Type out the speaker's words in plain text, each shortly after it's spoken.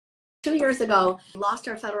2 years ago, we lost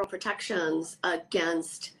our federal protections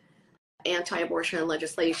against anti-abortion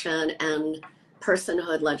legislation and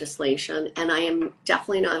personhood legislation. And I am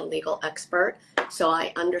definitely not a legal expert, so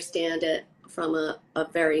I understand it from a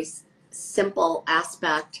very simple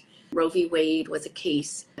aspect. Roe v. Wade was a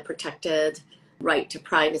case that protected right to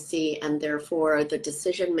privacy, and therefore the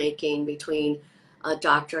decision making between a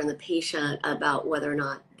doctor and the patient about whether or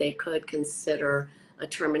not they could consider a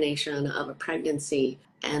termination of a pregnancy.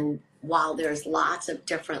 And while there's lots of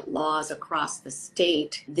different laws across the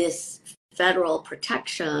state, this federal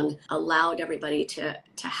protection allowed everybody to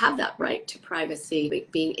have that right to privacy,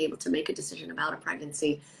 being able to make a decision about a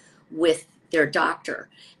pregnancy with their doctor.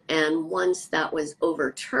 And once that was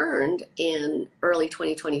overturned in early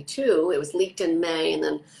 2022, it was leaked in May, and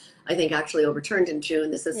then I think actually overturned in June.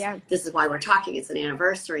 This is why we're talking. It's an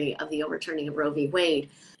anniversary of the overturning of Roe v. Wade.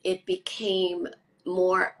 It became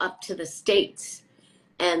more up to the states.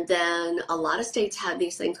 And then a lot of states had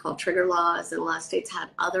these things called trigger laws, and a lot of states had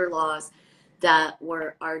other laws that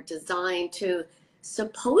are designed to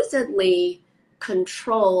supposedly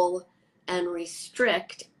control and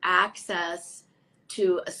restrict access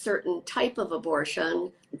to a certain type of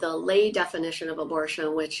abortion, the lay definition of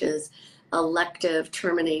abortion, which is elective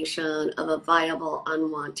termination of a viable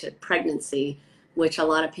unwanted pregnancy, which a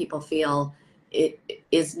lot of people feel it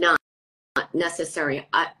is not necessary.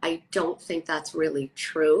 I don't think that's really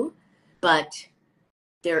true, but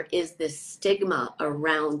there is this stigma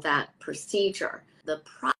around that procedure. The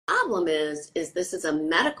problem is this is a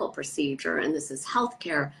medical procedure and this is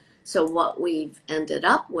healthcare. So what we've ended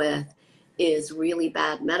up with is really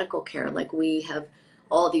bad medical care. Like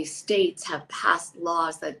all these states have passed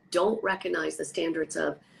laws that don't recognize the standards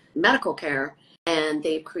of medical care. And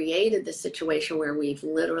they've created this situation where we've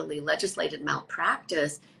literally legislated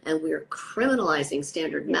malpractice and we're criminalizing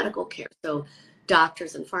standard medical care. So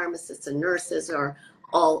doctors and pharmacists and nurses are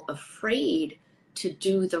all afraid to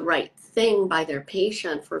do the right thing by their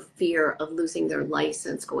patient for fear of losing their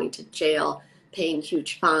license, going to jail, paying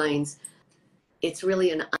huge fines. It's really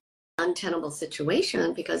an untenable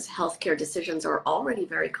situation because healthcare decisions are already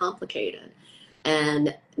very complicated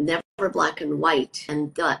and never black and white.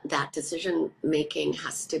 And that decision making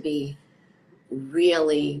has to be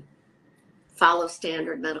really follow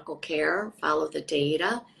standard medical care, follow the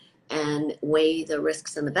data, and weigh the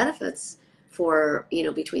risks and the benefits for,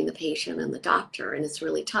 between the patient and the doctor. And it's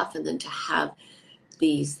really tough. And then to have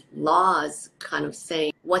these laws kind of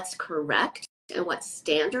saying what's correct and what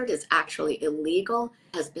standard is actually illegal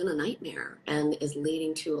has been a nightmare and is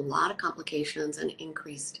leading to a lot of complications and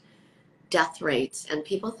increased death rates. And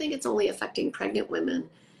people think it's only affecting pregnant women,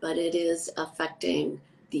 but it is affecting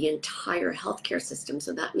the entire healthcare system.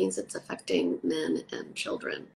 So that means it's affecting men and children.